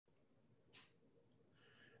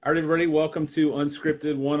All right, everybody, welcome to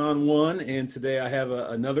Unscripted One-on-One. And today I have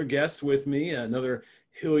another guest with me, another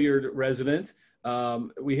Hilliard resident.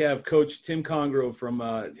 We have Coach Tim Congrove from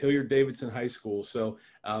Hilliard Davidson High School. So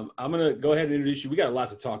I'm going to go ahead and introduce you. We got a lot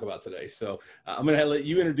to talk about today. So I'm going to let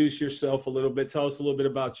you introduce yourself a little bit. Tell us a little bit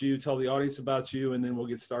about you. Tell the audience about you, and then we'll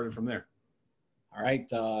get started from there. All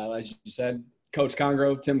right. As you said, Coach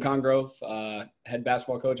Congrove, Tim Congrove, head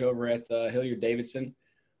basketball coach over at Hilliard Davidson.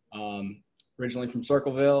 Originally from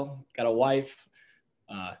Circleville, got a wife,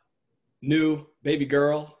 new baby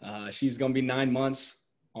girl. She's going to be 9 months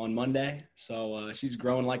on Monday. So she's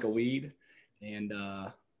growing like a weed. And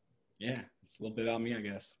yeah, it's a little bit about me, I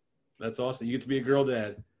guess. That's awesome. You get to be a girl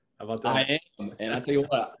dad. How about that? I am. And I tell you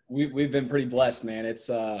what, we've been pretty blessed, man.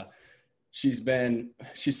 It's she's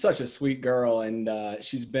such a sweet girl. And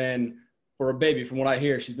she's been, for a baby, from what I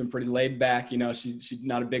hear, she's been pretty laid back. You know, she's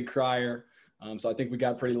not a big crier. So I think we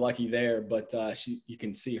got pretty lucky there, but you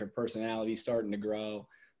can see her personality starting to grow.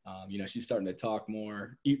 She's starting to talk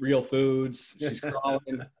more, eat real foods. She's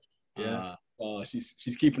crawling. Yeah.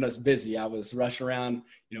 She's keeping us busy. I was rushing around,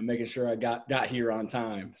 making sure I got here on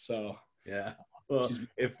time. So yeah. Well,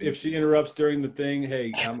 if she interrupts during the thing,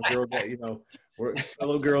 hey, I'm a girl dad, we're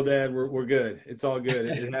fellow girl dad. We're good. It's all good.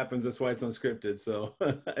 It happens. That's why it's unscripted. So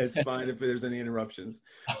it's fine if there's any interruptions.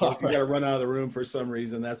 If you got to run out of the room for some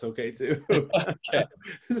reason, that's okay too. Okay.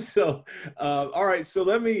 So, all right. So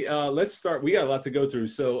let's start. We got a lot to go through.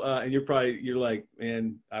 So, and you're like,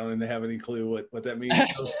 man, I don't even have any clue what that means.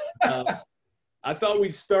 So, I thought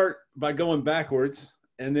we'd start by going backwards.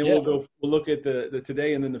 And then we'll look at the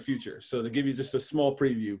today and then the future. So to give you just a small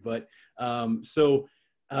preview, but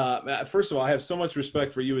first of all, I have so much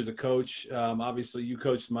respect for you as a coach. Obviously you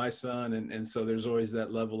coached my son, and so there's always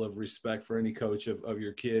that level of respect for any coach of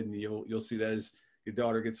your kid, and you'll see that as your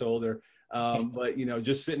daughter gets older. But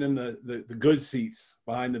just sitting in the good seats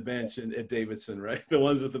behind the bench at Davidson, right? The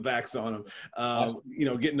ones with the backs on them,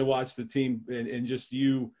 getting to watch the team and just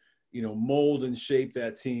mold and shape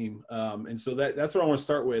that team. And so that's what I want to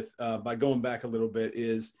start with by going back a little bit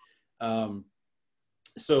is, and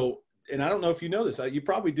I don't know if you know this, you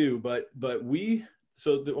probably do, but we're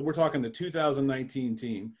talking the 2019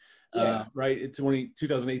 team, right? It's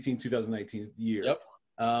 2018, 2019 year.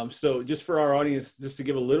 Yep. So just for our audience, just to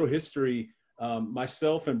give a little history,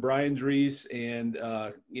 myself and Brian Dries and,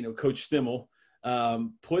 Coach Stimmel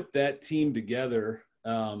put that team together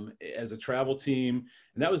as a travel team.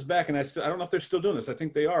 And that was back, and I don't know if they're still doing this. I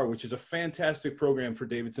think they are, which is a fantastic program for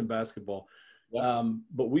Davidson basketball. Yep.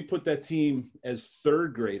 But we put that team as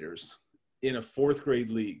third graders in a fourth grade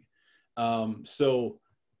league. So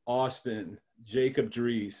Austin, Jacob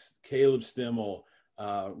Dries, Caleb Stimmel,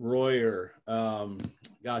 Royer,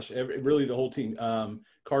 really the whole team,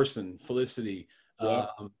 Carson, Felicity,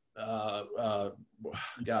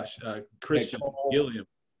 Christian, Gilliam.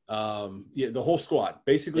 The whole squad,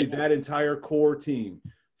 basically that entire core team,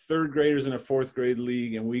 third graders in a fourth grade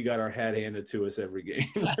league, and we got our hat handed to us every game.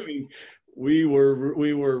 I mean, we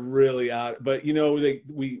were really out, but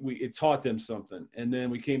it taught them something. And then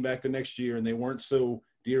we came back the next year, and they weren't so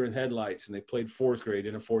deer in headlights, and they played fourth grade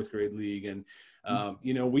in a fourth grade league. And our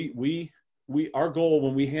goal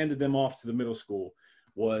when we handed them off to the middle school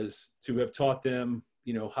was to have taught them,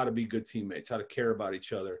 how to be good teammates, how to care about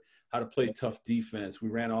each other, how to play tough defense. We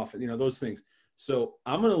ran off, those things. So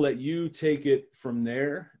I'm going to let you take it from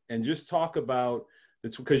there and just talk about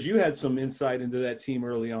because you had some insight into that team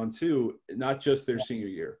early on too, not just their senior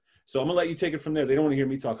year. So I'm going to let you take it from there. They don't want to hear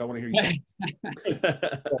me talk. I want to hear you talk.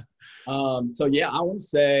 I want to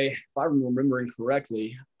say, if I'm remembering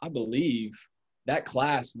correctly, I believe that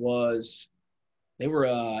class they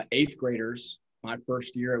were eighth graders my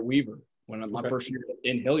first year at Weaver, my first year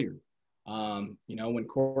in Hilliard. When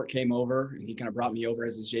Court came over and he kind of brought me over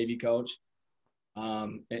as his JV coach.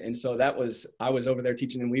 And so I was over there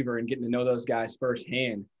teaching in Weaver and getting to know those guys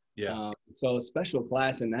firsthand. Yeah. So a special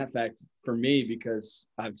class in that fact for me, because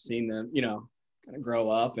I've seen them, kind of grow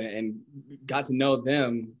up and got to know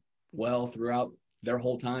them well throughout their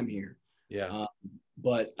whole time here. Yeah.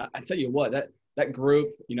 But I tell you what, that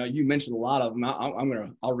group, you mentioned a lot of them.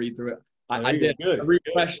 I'll read through it. I did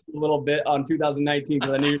refresh a little bit on 2019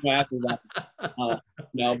 because I knew you were after that.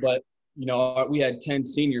 We had 10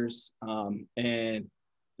 seniors, and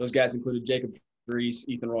those guys included Jacob Dries,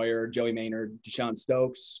 Ethan Royer, Joey Maynard, Deshaun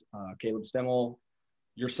Stokes, Caleb Stimmel,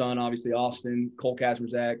 your son, obviously, Austin, Cole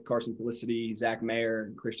Kasmerzak, Carson Felicity, Zach Mayer,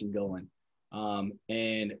 and Christian Gillen. I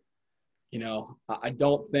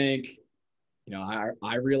don't think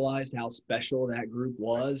I realized how special that group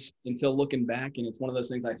was until looking back. And it's one of those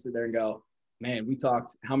things I sit there and go, man, we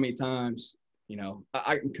talked how many times,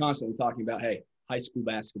 I'm constantly talking about, hey, high school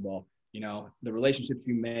basketball. The relationships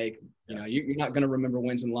you make, you're not going to remember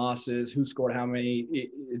wins and losses, who scored how many.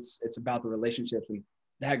 It's about the relationships. And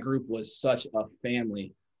that group was such a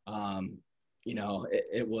family.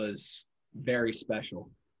 It was very special.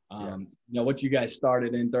 What you guys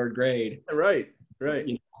started in third grade. Right.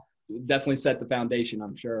 Definitely set the foundation,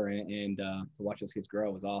 I'm sure. And to watch those kids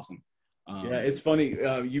grow was awesome. It's funny.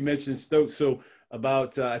 You mentioned Stokes. So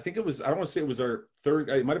about, I think it was, I don't want to say it was our third,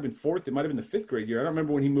 it might've been fourth. It might've been the fifth grade year. I don't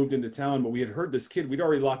remember when he moved into town, but we had heard this kid, we'd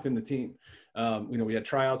already locked in the team. We had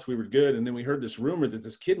tryouts, we were good. And then we heard this rumor that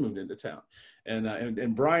this kid moved into town.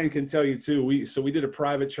 And Brian can tell you too, we did a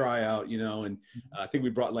private tryout, and I think we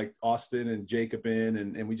brought like Austin and Jacob in,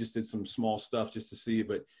 and we just did some small stuff just to see,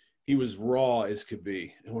 but he was raw as could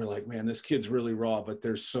be. And we're like, man, this kid's really raw, but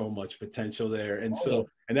there's so much potential there. And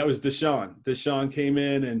and that was Deshaun. Deshaun came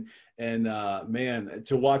in and man,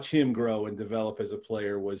 to watch him grow and develop as a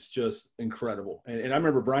player was just incredible. And I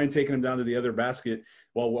remember Brian taking him down to the other basket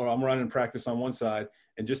while I'm running practice on one side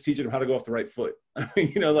and just teaching him how to go off the right foot. But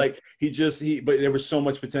there was so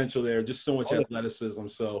much potential there, just so much athleticism.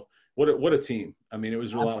 So what a team. I mean, it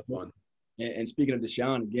was a lot of fun. And speaking of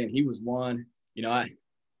Deshaun, again, he was one,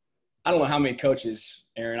 I don't know how many coaches,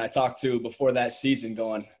 Aaron, I talked to before that season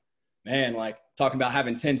going, man, like talking about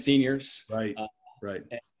having 10 seniors. Right.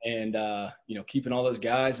 And keeping all those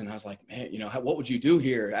guys. And I was like, man, what would you do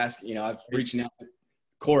here? I've reaching out to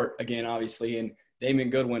Court again, obviously, and Damon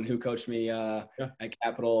Goodwin, who coached me at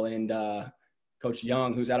Capitol, and Coach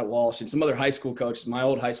Young, who's out at Walsh, and some other high school coaches, my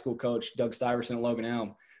old high school coach, Doug Stiverson and Logan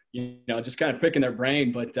Elm, just kind of picking their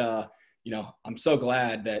brain. But, I'm so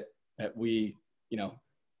glad that we,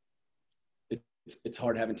 it's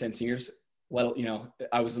hard having 10 seniors.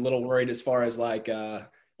 I was a little worried as far as like,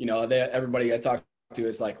 everybody I talked to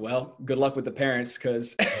is like, well, good luck with the parents.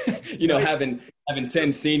 Cause having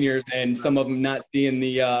 10 seniors and some of them not seeing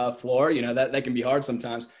the floor, that can be hard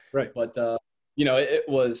sometimes. Right. But, it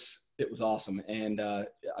was awesome. And I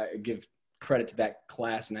give credit to that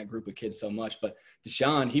class and that group of kids so much. But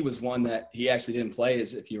Deshaun, he was one that he actually didn't play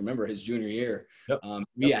if you remember his junior year.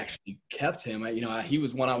 We actually kept him. He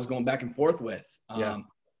was one I was going back and forth with. You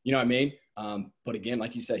know what I mean? But again,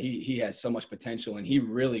 like you said, he has so much potential, and he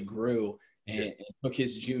really grew and took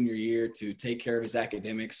his junior year to take care of his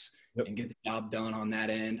academics and get the job done on that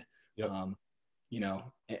end.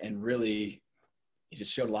 And really he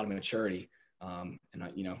just showed a lot of maturity.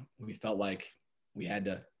 We felt like we had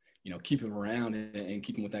to, keep him around and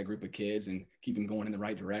keep him with that group of kids and keep him going in the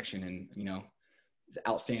right direction. And, he's an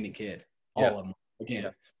outstanding kid, all of them.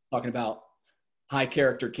 Again, talking about high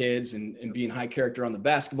character kids and being high character on the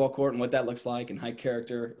basketball court and what that looks like, and high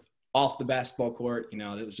character off the basketball court,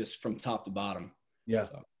 it was just from top to bottom. Yeah.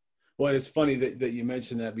 So. Well, it's funny that you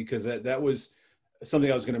mentioned that, because that was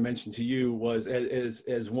something I was going to mention to you, was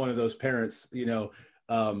as one of those parents,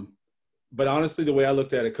 but honestly, the way I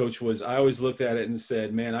looked at it, Coach, was I always looked at it and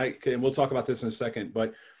said, man, and we'll talk about this in a second,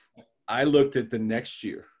 but I looked at the next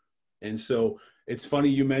year. And so it's funny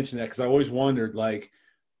you mentioned that, because I always wondered, like,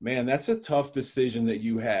 man, that's a tough decision that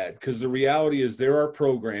you had, because the reality is there are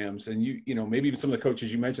programs, and maybe even some of the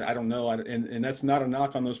coaches you mentioned, I don't know, and that's not a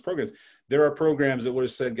knock on those programs. There are programs that would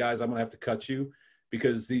have said, guys, I'm going to have to cut you,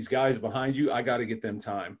 because these guys behind you, I got to get them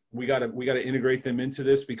time. We got to integrate them into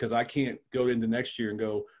this, because I can't go into next year and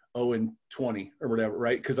go 0-20 or whatever,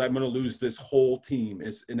 right? Because I'm going to lose this whole team,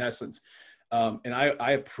 is in essence. And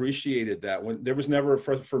I appreciated that. When there was never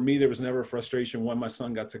for me, there was never a frustration when my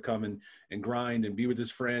son got to come and grind and be with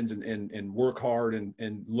his friends and work hard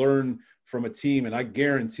and learn from a team. And I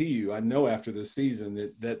guarantee you, I know after this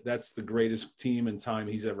season that's the greatest team and time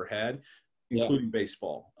he's ever had, including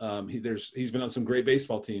baseball. He's been on some great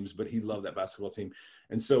baseball teams, but he loved that basketball team.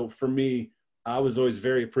 And so for me, I was always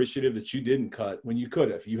very appreciative that you didn't cut when you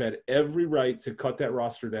could have. You had every right to cut that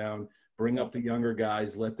roster down, bring up the younger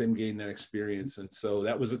guys, let them gain that experience. And so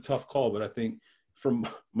that was a tough call, but I think from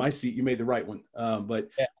my seat, you made the right one. But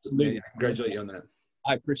man, I congratulate you on that.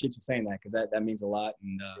 I appreciate you saying that, because that means a lot.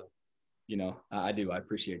 And, I do. I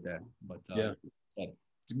appreciate that. But it's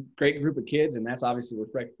a great group of kids, and that's obviously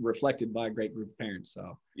reflected by a great group of parents.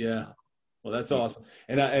 So, Well, that's awesome.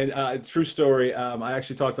 And true story. I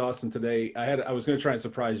actually talked to Austin today. I was going to try and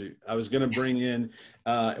surprise you. I was going to bring in,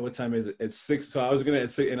 what time is it? It's 6. So I was going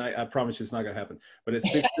to, and I promise you it's not going to happen, but at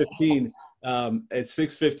 6:15, at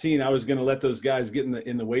 6:15, I was going to let those guys get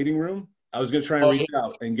in the waiting room. I was going to try and reach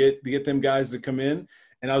out and get them guys to come in.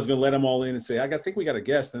 And I was going to let them all in and say, I think we got a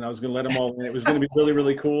guest. And I was going to let them all in. It was going to be really,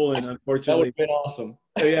 really cool. And unfortunately, that would have been awesome.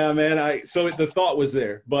 Yeah, man. So the thought was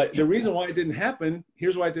there, but the reason why it didn't happen,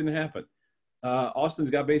 here's why it didn't happen.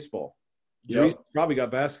 Austin's got baseball. Drees probably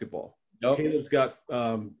got basketball. Yep. Caleb's got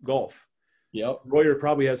golf. Yep. Royer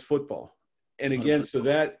probably has football. And again, so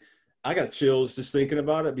that I got chills just thinking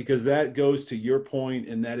about it, because that goes to your point,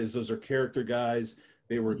 and that is those are character guys.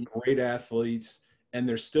 They were great athletes, and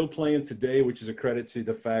they're still playing today, which is a credit to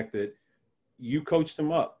the fact that you coached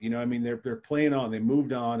them up. You know, I mean, they're playing on, they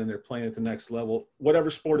moved on, and they're playing at the next level,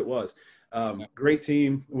 whatever sport it was. Great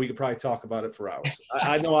team. We could probably talk about it for hours.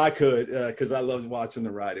 I know I could, because I loved watching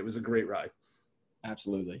the ride. It was a great ride.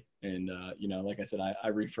 Absolutely. And, like I said, I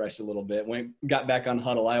refreshed a little bit. When I got back on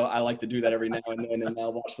Huddle, I like to do that every now and then, and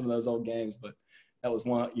I'll watch some of those old games. But that was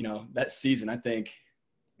one, that season, I think,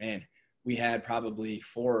 man, we had probably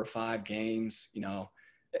 4 or 5 games.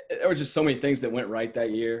 There were just so many things that went right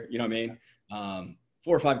that year. You know what I mean?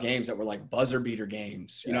 4 or 5 games that were like buzzer beater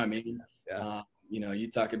games. You know what I mean? Yeah.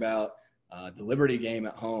 You talk about the Liberty game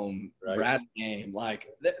at home, right. Bradley game, like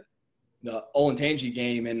the Olentangy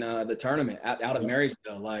game in the tournament out at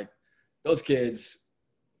Marysville. Like those kids,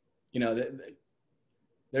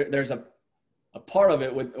 there's a part of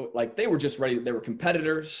it with, like, they were just ready. They were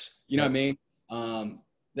competitors. You know what I mean?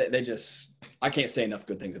 They just, I can't say enough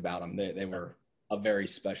good things about them. They were a very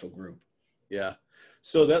special group. Yeah.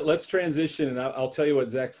 So let's transition, and I'll tell you what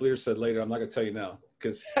Zach Fleer said later. I'm not going to tell you now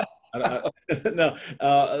because no.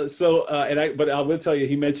 But I will tell you,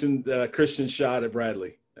 he mentioned Christian's shot at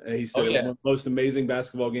Bradley. He said one of the most amazing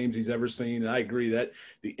basketball games he's ever seen, and I agree that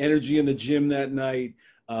the energy in the gym that night.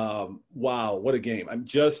 Wow, what a game!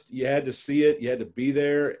 You had to see it, you had to be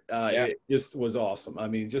there. It just was awesome. I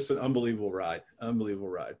mean, just an unbelievable ride.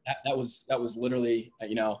 That was literally,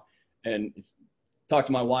 and talk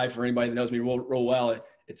to my wife or anybody that knows me real well.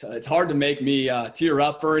 It's hard to make me tear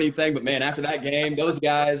up or anything, but man, after that game, those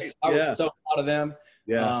guys, I was so proud of them.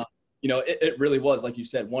 Yeah. It really was, like you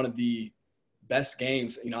said, one of the best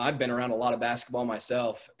games. I've been around a lot of basketball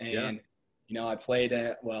myself, and I played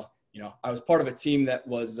I was part of a team that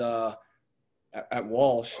was at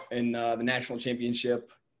Walsh in the national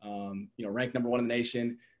championship, ranked number 1 in the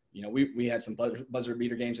nation. We had some buzzer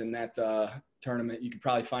beater games in that tournament. You could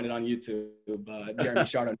probably find it on YouTube. Jeremy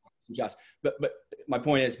Chardon, some shots. But my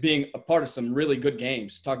point is, being a part of some really good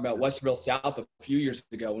games. Talk about Westerville South a few years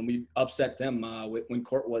ago when we upset them when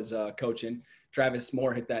Court was coaching. Travis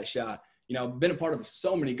Moore hit that shot. Been a part of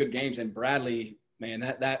so many good games. And Bradley, man,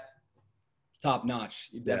 that top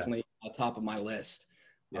notch. Definitely on top of my list.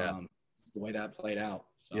 Yeah. Just the way that played out.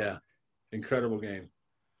 So, yeah. Incredible game.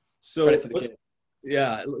 So credit to the kid.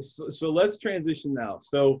 Yeah. So let's transition now.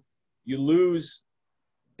 So you lose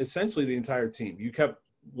essentially the entire team. You kept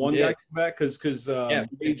one guy coming back because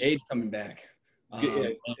Gage coming back.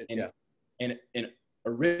 And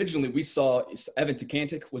originally we saw Evan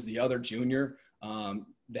Tekantic was the other junior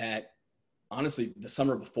that honestly the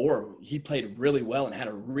summer before he played really well and had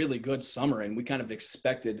a really good summer, and we kind of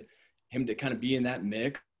expected him to kind of be in that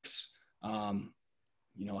mix.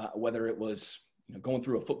 Whether it was going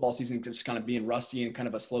through a football season, just kind of being rusty and kind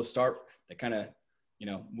of a slow start that kind of,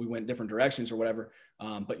 we went different directions or whatever.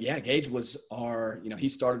 But yeah, Gage was he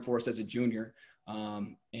started for us as a junior.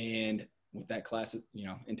 And with that class,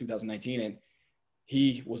 in 2019, and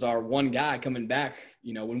he was our one guy coming back,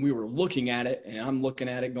 when we were looking at it, and I'm looking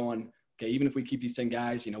at it going, okay, even if we keep these 10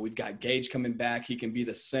 guys, we've got Gage coming back. He can be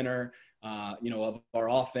the center, of our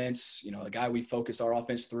offense, the guy we focus our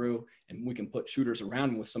offense through, and we can put shooters around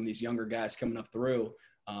him with some of these younger guys coming up through.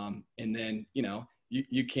 And then,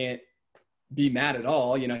 you can't be mad at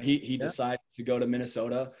all. He decided to go to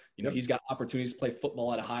Minnesota. He's got opportunities to play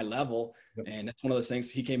football at a high level. Yep. And that's one of those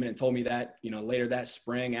things. He came in and told me that, later that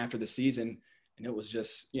spring after the season. And it was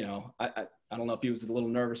just, I don't know if he was a little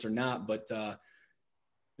nervous or not, but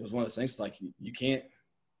it was one of those things like you can't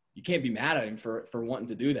be mad at him for wanting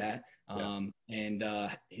to do that. And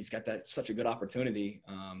he's got such a good opportunity.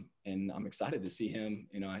 And I'm excited to see him.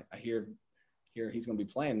 I hear he's going to be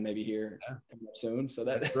playing maybe here coming up soon. So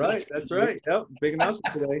that's right. That's right. Yep. Big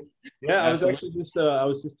announcement today. Yeah. I was actually just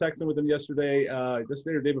texting with him yesterday or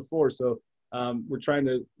the day before. So we're trying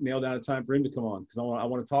to nail down a time for him to come on, because I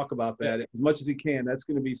want to talk about that as much as he can. That's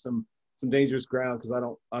going to be some dangerous ground, because I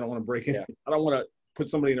don't want to break it. Yeah. I don't want to put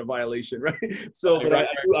somebody in a violation, right? So, but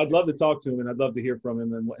I'd love to talk to him, and I'd love to hear from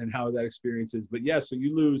him and how that experience is. But yeah, so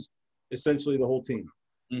you lose essentially the whole team.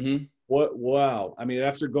 Mm-hmm. Wow. I mean,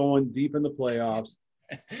 after going deep in the playoffs,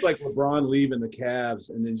 it's like LeBron leaving the Cavs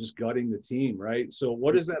and then just gutting the team, right? So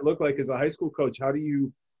what does that look like as a high school coach? How do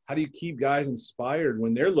you keep guys inspired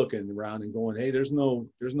when they're looking around and going, hey, there's no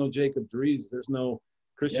Jacob Dries, there's no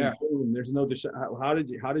Christian Boone, there's no Deshaun. How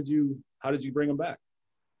did you bring them back?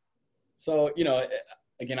 So,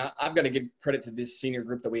 again, I've got to give credit to this senior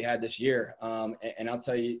group that we had this year. And I'll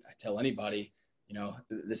tell anybody, you know,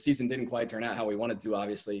 the season didn't quite turn out how we wanted to,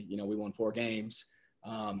 obviously. You know, we won 4 games.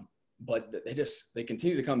 But they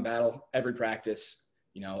continue to come battle every practice.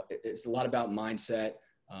 You know, it's a lot about mindset,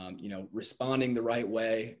 you know, responding the right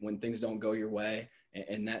way when things don't go your way,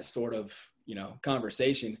 and that sort of, you know,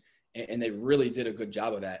 conversation. And they really did a good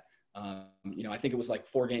job of that. You know, I think it was like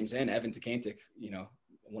 4 games in, Evan Tekantic, you know,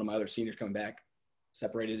 one of my other seniors coming back,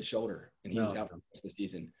 separated his shoulder, and he was out for the rest of the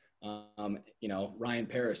season. You know, Ryan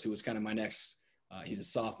Paris, who was kind of my next, he's a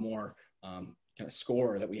sophomore, kind of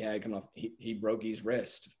scorer that we had coming off, he broke his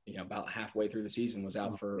wrist, you know, about halfway through the season, was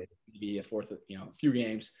out for maybe a few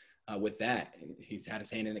games with that. He's had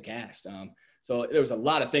his hand in a cast. So there was a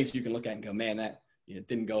lot of things you can look at and go, man, that, you know,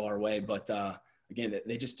 didn't go our way. But again,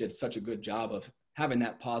 they just did such a good job of having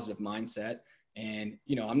that positive mindset. And,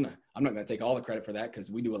 you know, I'm not going to take all the credit for that,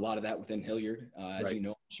 because we do a lot of that within Hilliard, as you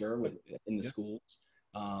know, I'm sure, in the schools.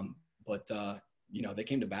 But you know, they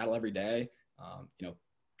came to battle every day, you know,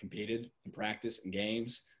 competed in practice and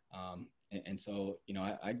games. And so, you know,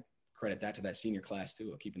 I credit that to that senior class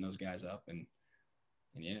too, of keeping those guys up. And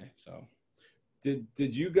yeah, so.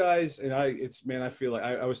 Did you guys, and I feel like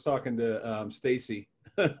I was talking to Stacy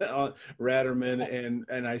Ratterman,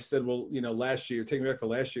 and I said, well, you know, taking me back to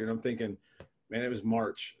last year, and I'm thinking, man, it was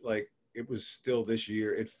March. Like, it was still this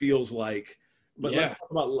year. It feels like, but let's talk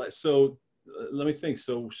about, so let me think.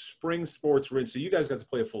 So spring sports, so you guys got to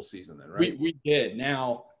play a full season then, right? We did.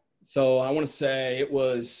 Now, so I want to say it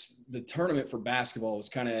was the tournament for basketball was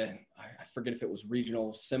kind of, I forget if it was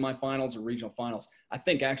regional semifinals or regional finals. I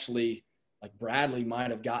think actually, like, Bradley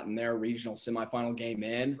might have gotten their regional semifinal game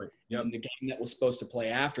in. Right. Yep. And the game that was supposed to play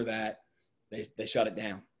after that, they shut it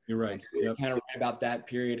down. You're right. So kind of right about that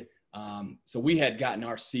period. So we had gotten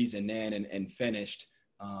our season in and finished.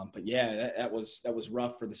 But yeah, that was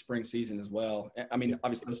rough for the spring season as well. I mean,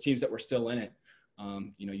 obviously those teams that were still in it,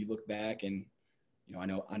 you know, you look back and, you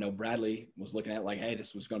know, I know Bradley was looking at like, hey,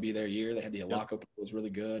 this was going to be their year. They had the Alaco kid was really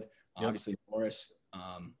good. Obviously Morris,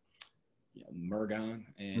 you know, Mergon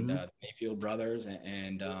and the Mayfield brothers,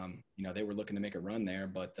 and you know, they were looking to make a run there,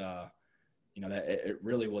 but you know, that it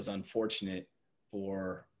really was unfortunate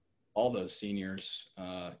for all those seniors,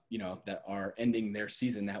 you know, that are ending their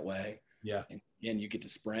season that way. Yeah. And again, you get to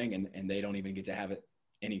spring and they don't even get to have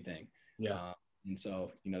anything. Yeah. And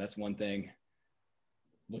so, you know, that's one thing.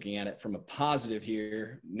 Looking at it from a positive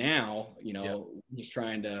here now, you know, just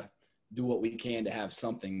trying to do what we can to have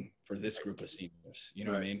something for this group of seniors. You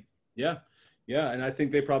know what I mean? Yeah. Yeah. And I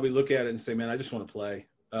think they probably look at it and say, man, I just want to play.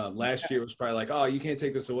 Last year was probably like, oh, you can't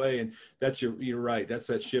take this away. And you're right. That's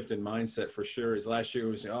that shift in mindset for sure. Is last year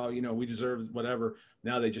was, oh, you know, we deserve whatever.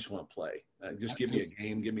 Now they just want to play. Just give me a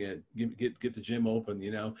game, get the gym open,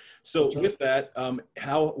 you know? So with that,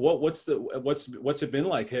 what's it been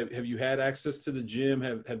like? Have you had access to the gym?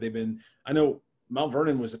 Have they been, I know Mount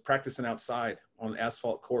Vernon was practicing outside on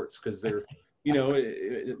asphalt courts, because they're, you know,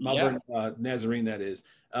 Mount Vernon, Nazarene, that is.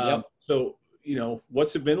 So, you know,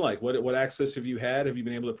 what's it been like? What access have you had? Have you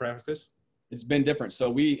been able to practice? It's been different. So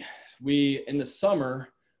we in the summer,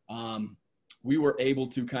 we were able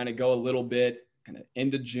to kind of go a little bit kind of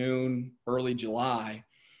end of June, early July.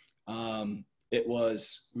 We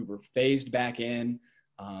were phased back in.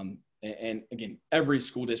 And again, every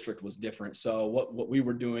school district was different. So what we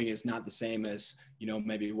were doing is not the same as, you know,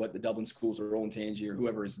 maybe what the Dublin schools or Olentangy or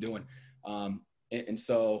whoever is doing. And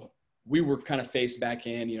so we were kind of phased back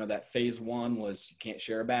in. You know, that phase 1 was you can't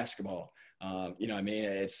share a basketball. You know what I mean?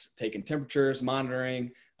 It's taking temperatures, monitoring,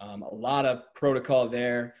 a lot of protocol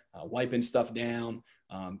there, wiping stuff down,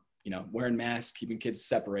 you know, wearing masks, keeping kids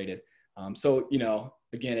separated. So, you know,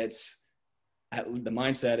 again, the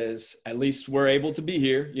mindset is at least we're able to be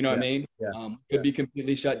here. You know what I mean? Could be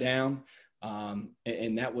completely shut down.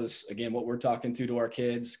 And that was, again, what we're talking to our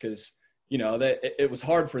kids, because, you know, that it was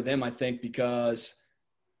hard for them, I think, because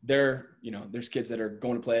you know, there's kids that are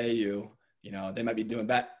going to play AAU, you know, they might be doing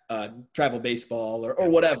travel baseball or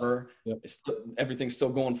whatever. Everything's still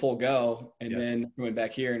going full go. And then coming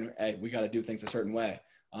back here and, hey, we got to do things a certain way.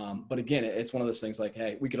 But again, it's one of those things like,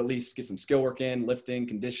 hey, we could at least get some skill work in, lifting,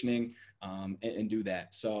 conditioning, and do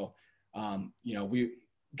that. So, you know, we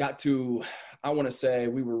got to, I want to say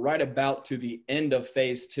we were right about to the end of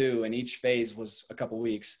phase 2, and each phase was a couple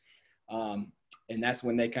weeks. And that's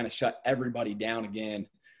when they kind of shut everybody down again,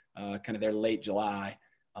 kind of their late July,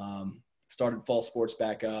 started fall sports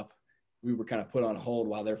back up. We were kind of put on hold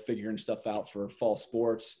while they're figuring stuff out for fall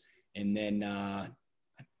sports. And then, I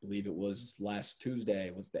believe it was last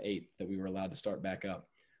Tuesday was the 8th that we were allowed to start back up.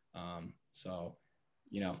 So,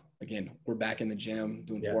 you know, again, we're back in the gym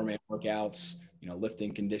doing 4-man workouts, you know,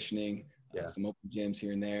 lifting, conditioning, some open gyms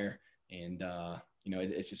here and there. And, you know,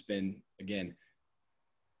 it's just been, again,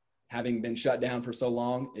 having been shut down for so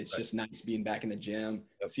long, it's just nice being back in the gym,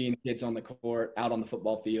 seeing kids on the court, out on the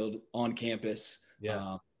football field, on campus.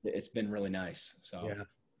 Yeah. It's been really nice. So, yeah,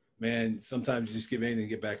 man, sometimes you just give anything to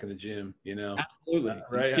get back in the gym, Absolutely.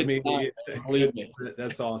 Right. I mean, believe me.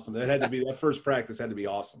 that's awesome. That first practice had to be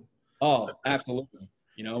awesome. Oh, absolutely.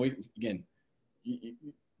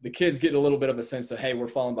 The kids get a little bit of a sense of, hey, we're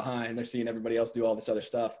falling behind. They're seeing everybody else do all this other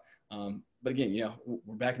stuff. But again,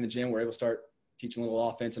 we're back in the gym. We're able to start teaching a little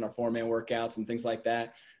offense in our 4-man workouts and things like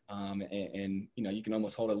that. And you can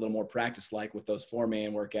almost hold it a little more practice-like with those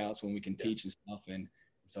 4-man workouts when we can teach and stuff. And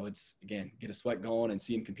so it's, again, get a sweat going and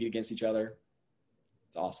see them compete against each other.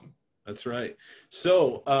 It's awesome. That's right.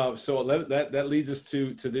 So that leads us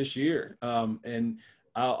to this year. And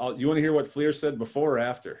you want to hear what Fleer said before or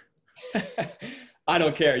after? I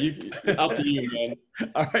don't care. Up to you, man.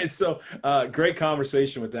 All right. So great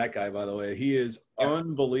conversation with that guy, by the way. He is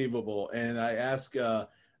unbelievable. And I asked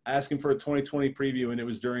him for a 2020 preview, and it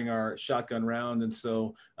was during our shotgun round. And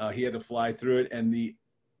so he had to fly through it. And the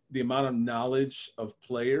amount of knowledge of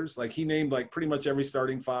players, like he named like pretty much every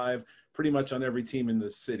starting 5, pretty much on every team in the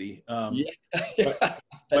city. But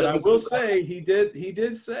I will say he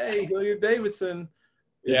did say Hilliard Davidson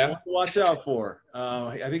is one to watch out for.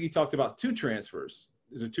 I think he talked about 2 transfers.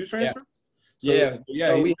 Is it 2 transfers? Yeah.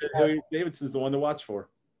 Hilliard Davidson's the one to watch for.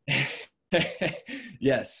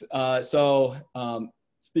 Yes.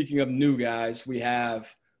 Speaking of new guys, we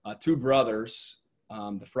have 2 brothers,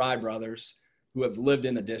 the Fry brothers, who have lived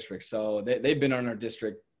in the district. So they've been on our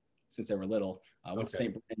district since they were little. Went to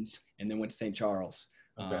St. Brendan's and then went to St. Charles.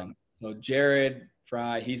 So Jared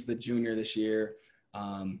Fry, he's the junior this year.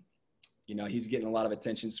 He's getting a lot of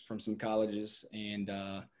attention from some colleges and,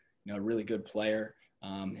 a really good player.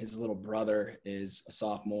 His little brother is a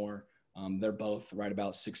sophomore. They're both right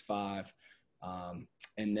about 6'5".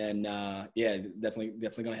 And then, definitely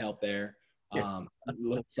going to help there.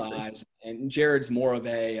 Little size. And Jared's more of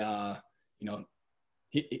a,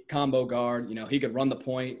 combo guard. He could run the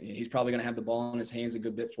point. He's probably going to have the ball in his hands a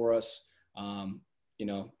good bit for us. We're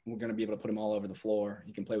going to be able to put him all over the floor.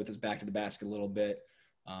 He can play with his back to the basket a little bit.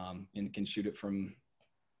 And can shoot it from,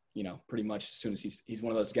 pretty much as soon as he's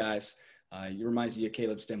one of those guys. He reminds you of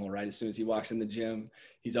Caleb Stimmel, right? As soon as he walks in the gym,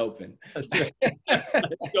 he's open. That's right.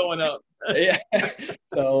 It's going up. Yeah.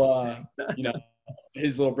 So,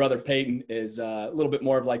 his little brother Peyton is a little bit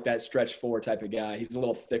more of like that stretch 4 type of guy. He's a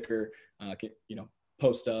little thicker,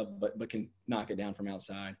 post up, but can knock it down from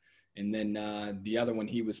outside. And then the other one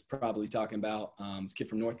he was probably talking about is a kid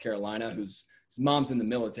from North Carolina his mom's in the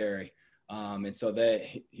military. And so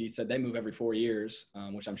he said they move every 4 years,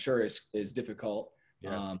 which I'm sure is difficult.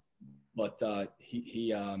 Yeah. But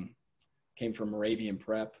he came from Moravian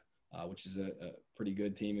Prep, which is a pretty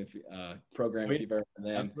good team program if you've ever heard of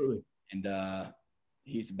them. Absolutely. And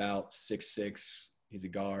he's about 6'6". He's a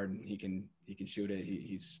guard. He can shoot it.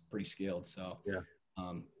 He's pretty skilled. So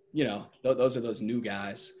those are those new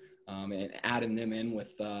guys. And adding them in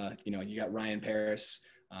with you got Ryan Paris.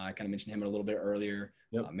 I kind of mentioned him a little bit earlier.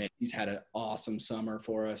 Yep. Man, he's had an awesome summer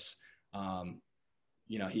for us.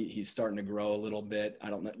 He's starting to grow a little bit. I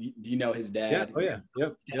don't know. Do you know his dad? Yeah. Oh, yeah.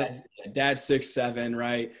 Yep. Dad's 6'7",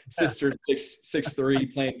 right? Sister's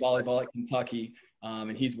 6'3", playing volleyball at Kentucky.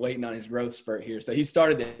 And he's waiting on his growth spurt here. So he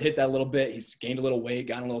started to hit that a little bit. He's gained a little weight,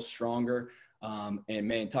 gotten a little stronger. And,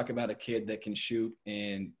 man, talk about a kid that can shoot.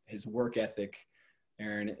 And his work ethic,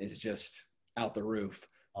 Aaron, is just out the roof.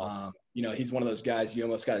 Awesome. He's one of those guys you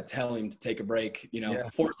almost got to tell him to take a break,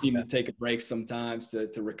 force him to take a break sometimes to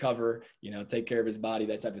recover, take care of his body,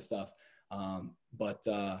 that type of stuff. But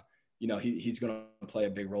he's going to play a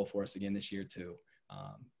big role for us again this year too.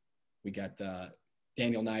 We got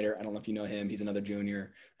Daniel Nider. I don't know if you know him. He's another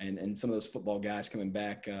junior, and some of those football guys coming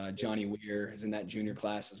back. Johnny Weir is in that junior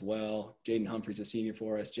class as well. Jaden Humphrey's a senior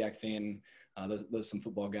for us. Jack Fannin, those some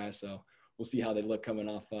football guys. So we'll see how they look coming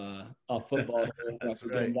off football. That's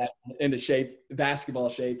right. Getting that into shape, basketball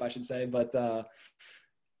shape, I should say. But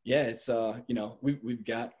it's we've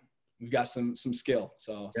got some skill,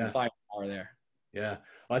 so some firepower there. Yeah,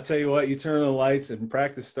 well, I tell you what, you turn on the lights and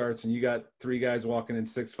practice starts, and you got 3 guys walking in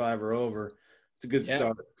 6'5" or over. It's a good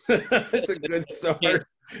start. It's a good start.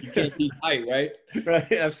 You can't be tight, right?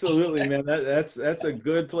 Right, absolutely, man. That's a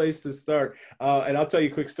good place to start. And I'll tell you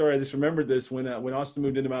a quick story. I just remembered this when Austin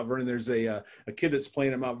moved into Mount Vernon. There's a kid that's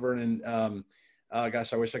playing at Mount Vernon. I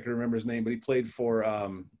wish I could remember his name, but he played for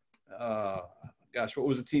what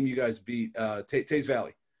was the team you guys beat? Tays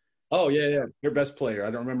Valley. Oh, yeah. Their best player.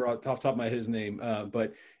 I don't remember off the top of my head his name.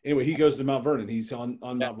 But anyway, he goes to Mount Vernon. He's on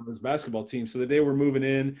Mount Vernon's basketball team. So the day we're moving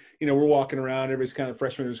in, we're walking around. Everybody's kind of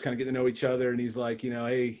freshmen, just kind of getting to know each other. And he's like,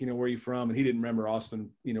 hey, where are you from? And he didn't remember Austin,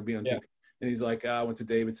 being on team. And he's like, I went to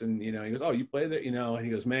Davidson. He goes, oh, you play there? And he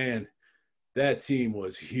goes, man, that team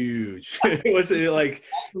was huge. It was like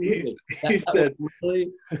he said, really,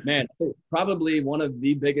 man, probably one of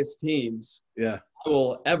the biggest teams I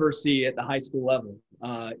will ever see at the high school level.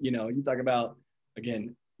 You talk about,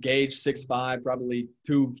 again, Gage 6'5", probably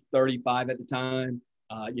 235 at the time.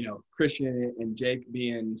 Christian and Jake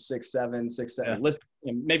being 6'7", 6'7". Listen,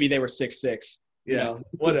 maybe they were 6'6".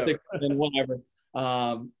 Whatever. 6'7", whatever.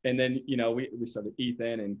 And then we started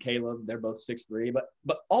Ethan and Caleb. They're both 6'3",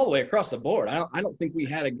 but all the way across the board, I don't think we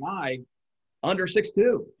had a guy under 6'2".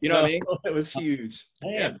 You know what I mean? It was huge.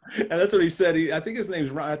 And that's what he said. I think his name's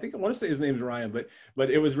Ryan. I want to say his name's Ryan,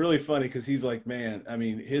 but it was really funny because he's like, man, I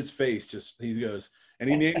mean, his face he goes, and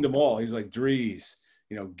he named them all. He's like Dries,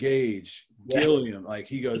 Gage, Gilliam. Like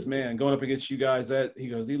he goes, man, going up against you guys, he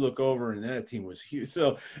goes, you look over and that team was huge.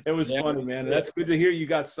 So it was funny, man. And that's good to hear you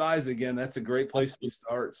got size again. That's a great place to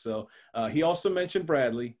start. So he also mentioned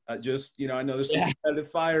Bradley. I know there's some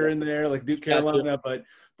competitive fire in there, like Duke Carolina, but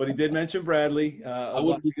he did mention Bradley. I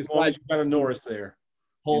wouldn't be surprised. You got a Norris there.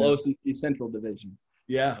 Whole OCC Central Division.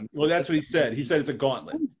 Yeah. Well, that's what he said. He said it's a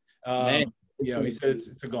gauntlet. He said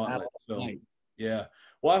it's a gauntlet. So yeah.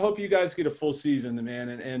 Well, I hope you guys get a full season, man.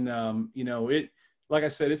 And it, like I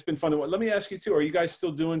said, it's been fun. Let me ask you too, are you guys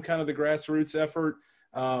still doing kind of the grassroots effort,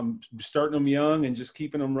 starting them young and just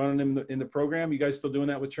keeping them running in the program? You guys still doing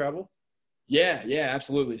that with travel? Yeah,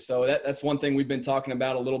 absolutely. So that's one thing we've been talking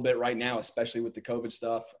about a little bit right now, especially with the COVID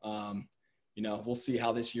stuff. We'll see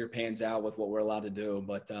how this year pans out with what we're allowed to do.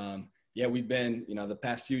 But we've been, the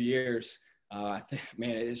past few years, I think,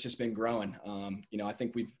 man, it's just been growing. I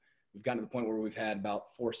think we've gotten to the point where we've had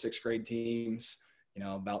about 4 6th grade teams,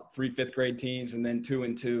 about 3 5th grade teams, and then 2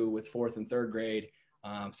 and 2 with 4th and 3rd grade.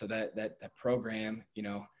 So that program,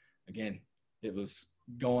 again, it was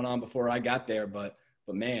going on before I got there, but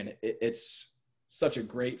man, it's such a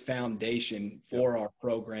great foundation for our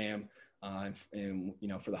program, and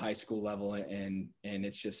for the high school level, and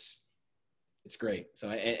it's great. So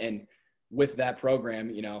and with that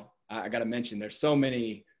program, I got to mention there's so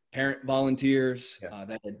many parent volunteers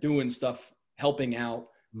that are doing stuff, helping out,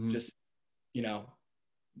 just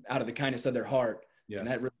out of the kindness of their heart, and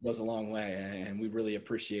that really goes a long way. And we really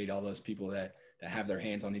appreciate all those people that have their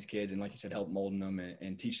hands on these kids, and like you said, help molding them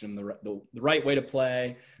and teaching them the right way to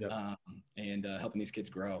play, and helping these kids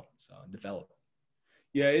grow, so develop.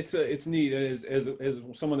 Yeah, it's neat as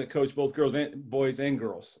someone that coached both boys and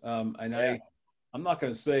girls. I'm not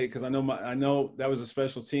going to say, because I know that was a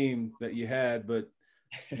special team that you had, but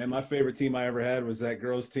and my favorite team I ever had was that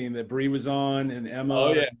girls team that Bree was on, and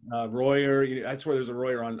Emma, Royer. That's where there's a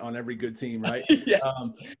Royer on every good team, right? Yes.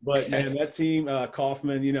 But man, that team,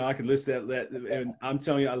 Kaufman, I could list that, and I'm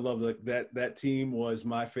telling you, I love that team was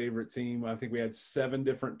my favorite team. I think we had 7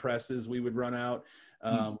 different presses we would run out.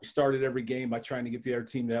 We started every game by trying to get the other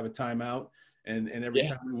team to have a timeout. And every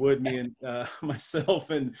time we would, me and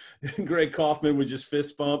myself and Greg Kaufman would just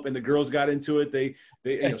fist bump, and the girls got into it. They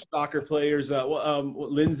soccer players,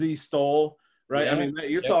 Lindsay Stoll, right? I mean,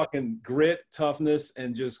 you're talking grit, toughness,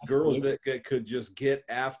 and just girls that could just get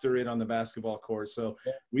after it on the basketball court. So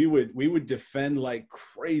we would defend like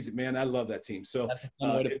crazy, man. I love that team. So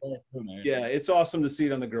it's awesome to see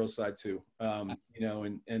it on the girls' side too. So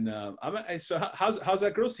how's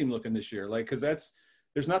that girls' team looking this year? Like, because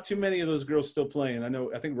there's not too many of those girls still playing.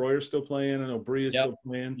 I think Royer's still playing. I know Bree is still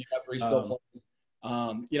playing. Yeah, Bree's still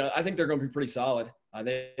playing. I think they're going to be pretty solid.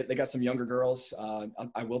 They got some younger girls.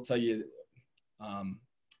 I will tell you,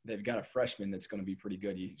 they've got a freshman that's going to be pretty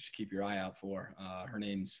good. You should keep your eye out for. Her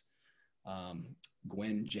name's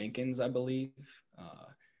Gwen Jenkins, I believe.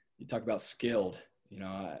 You talk about skilled.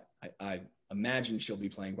 I imagine she'll be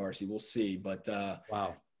playing varsity. We'll see. But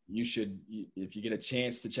wow. You should, if you get a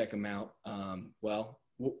chance to check them out.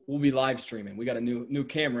 We'll be live streaming. We got a new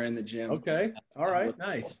camera in the gym. Okay. All right.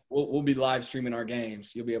 Nice. We'll be live streaming our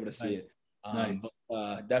games. You'll be able to see it. Nice.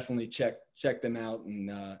 But definitely check them out.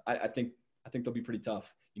 And I think they'll be pretty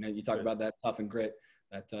tough. You talk about that tough and grit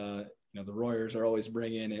that, the Royers are always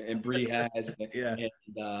bringing, and Bree has, and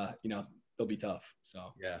they'll be tough.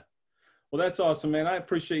 So, yeah. Well, that's awesome, man. I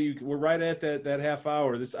appreciate you. We're right at that half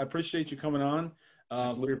hour. I appreciate you coming on.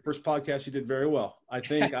 For your first podcast, you did very well. I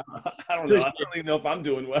think. I don't know. I don't even know if I'm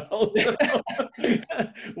doing well.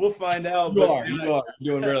 We'll find out. You are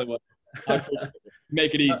doing really well.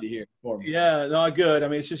 Make it easy here for me. Yeah, no, good. I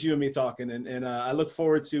mean, it's just you and me talking, and I look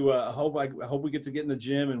forward to. I hope we get to get in the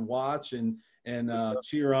gym and watch and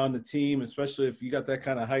cheer on the team, especially if you got that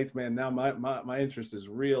kind of height, man. Now my interest is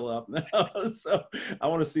real up now, so I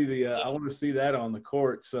want to see that on the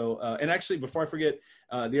court. So and actually, before I forget,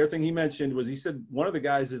 the other thing he mentioned was he said one of the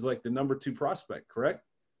guys is like the number 2 prospect, correct?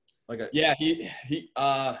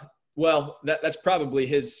 Well, that's probably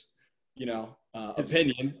his, his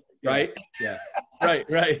opinion. Right. Yeah. Right.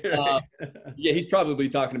 Yeah. He's probably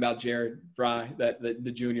talking about Jared Fry,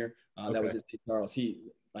 the junior. Okay. That was at St. Charles.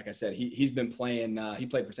 Like I said, he's been playing. He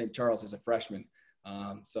played for St. Charles as a freshman.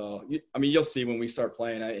 So you'll see when we start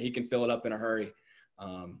playing. He can fill it up in a hurry.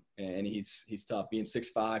 And he's tough. Being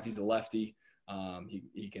 6'5", he's a lefty.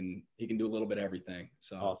 He can do a little bit of everything.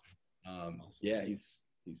 So awesome. Yeah, he's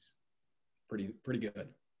pretty good.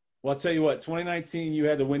 Well, I'll tell you what. 2019, you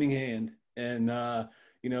had the winning hand, and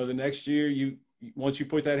the next year once you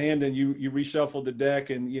put that hand in, you reshuffled the deck,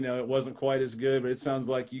 and it wasn't quite as good, but it sounds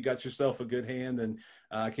like you got yourself a good hand, and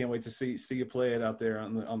I can't wait to see you play it out there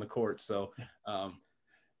on the court. So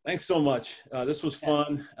thanks so much. This was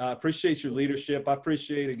fun. I appreciate your leadership. I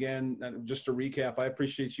appreciate, again, just to recap, I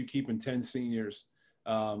appreciate you keeping 10 seniors.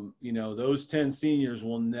 Those 10 seniors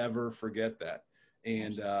will never forget that.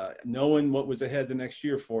 And knowing what was ahead the next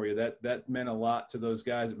year for you, that meant a lot to those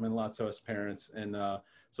guys. It meant a lot to us parents. And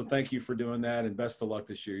so thank you for doing that, and best of luck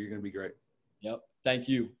this year. You're going to be great. Yep. Thank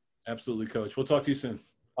you. Absolutely, Coach. We'll talk to you soon.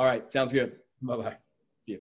 All right. Sounds good. Bye-bye.